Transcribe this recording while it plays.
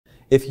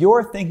If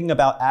you're thinking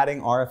about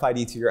adding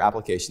RFID to your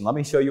application, let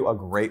me show you a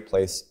great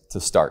place to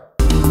start.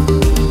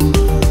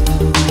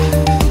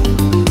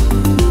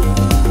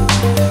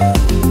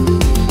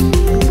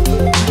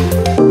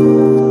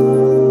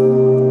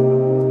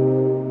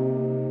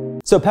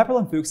 So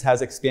Pepperl+Fuchs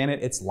has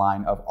expanded its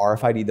line of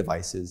RFID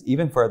devices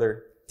even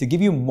further to give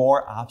you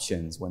more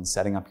options when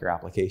setting up your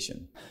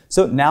application.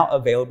 So now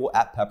available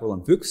at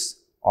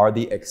Pepperl+Fuchs are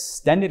the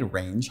extended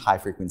range high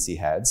frequency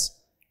heads,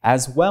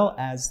 as well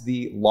as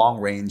the long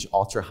range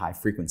ultra high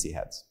frequency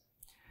heads.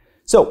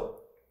 So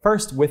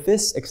first, with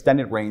this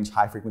extended range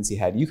high frequency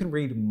head, you can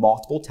read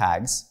multiple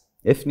tags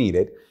if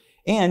needed,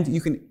 and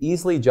you can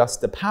easily adjust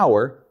the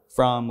power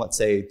from, let's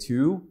say,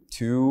 2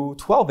 to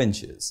 12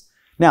 inches.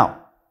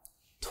 Now,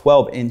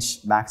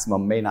 12-inch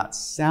maximum may not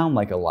sound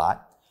like a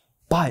lot,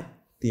 but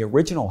the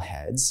original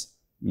heads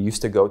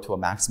used to go to a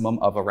maximum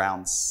of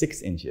around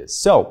 6 inches.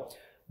 So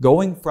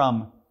going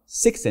from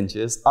 6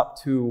 inches up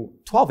to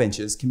 12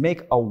 inches can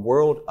make a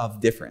world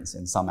of difference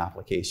in some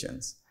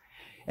applications.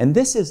 And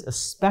this is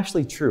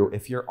especially true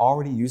if you're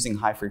already using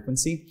high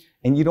frequency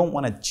and you don't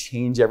want to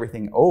change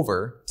everything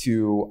over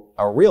to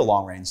a real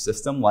long range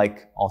system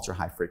like ultra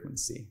high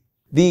frequency.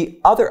 The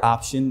other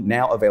option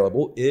now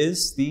available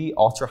is the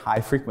ultra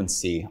high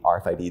frequency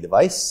RFID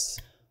device,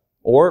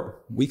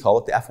 or we call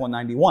it the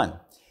F191.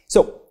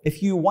 So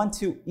if you want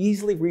to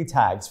easily read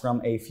tags from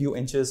a few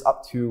inches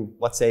up to,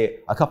 let's say,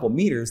 a couple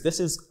meters, this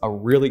is a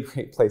really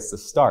great place to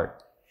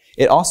start.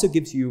 It also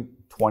gives you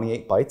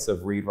 28 bytes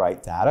of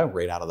read-write data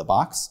right out of the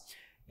box,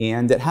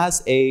 and it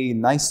has a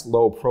nice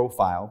low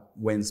profile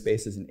when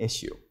space is an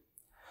issue.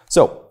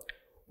 So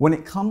when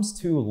it comes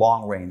to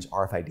long-range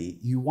RFID,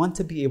 you want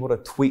to be able to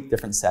tweak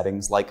different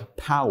settings like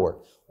power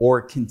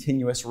or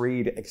continuous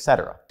read,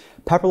 etc.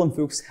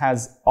 Pepperl+Fuchs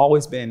has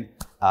always been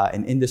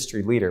an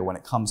industry leader when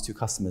it comes to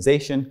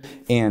customization,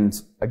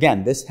 and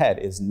again, this head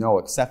is no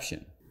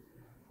exception.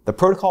 The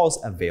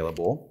protocols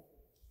available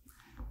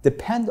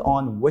depend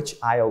on which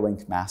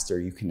IO-Link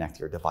master you connect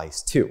your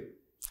device to.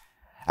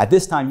 At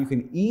this time, you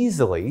can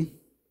easily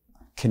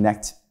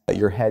connect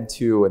your head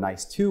to a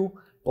nice 2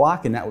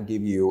 block, and that will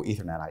give you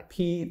Ethernet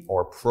IP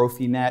or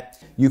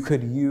Profinet. You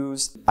could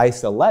use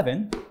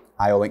ICE11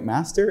 IO-Link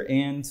master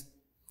and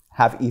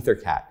have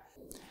EtherCAT.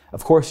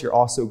 Of course, you're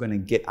also going to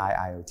get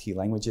IIoT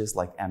languages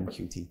like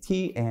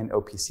MQTT and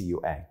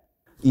OPC-UA.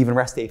 Even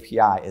REST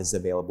API is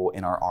available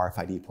in our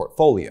RFID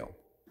portfolio.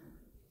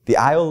 The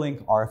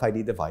IO-Link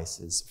RFID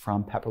devices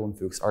from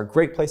Pepperl+Fuchs are a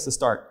great place to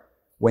start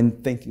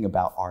when thinking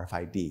about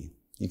RFID.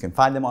 You can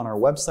find them on our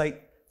website.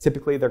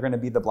 Typically, they're going to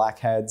be the black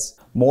heads.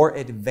 More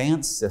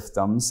advanced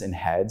systems and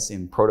heads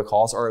and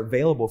protocols are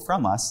available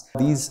from us.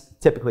 These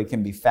typically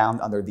can be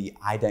found under the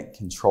ident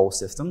control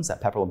systems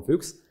at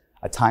Pepperl+Fuchs,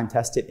 a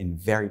time-tested and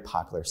very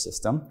popular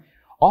system.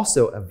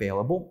 Also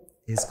available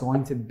is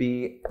going to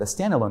be the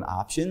standalone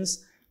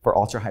options for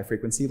ultra-high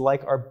frequency,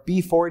 like our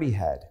B40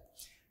 head.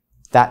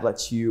 That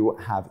lets you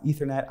have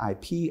Ethernet,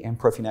 IP, and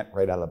Profinet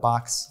right out of the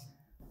box.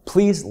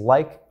 Please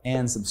like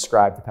and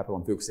subscribe to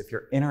Pepperl+Fuchs if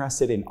you're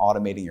interested in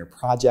automating your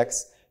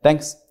projects.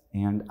 Thanks,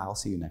 and I'll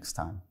see you next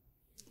time.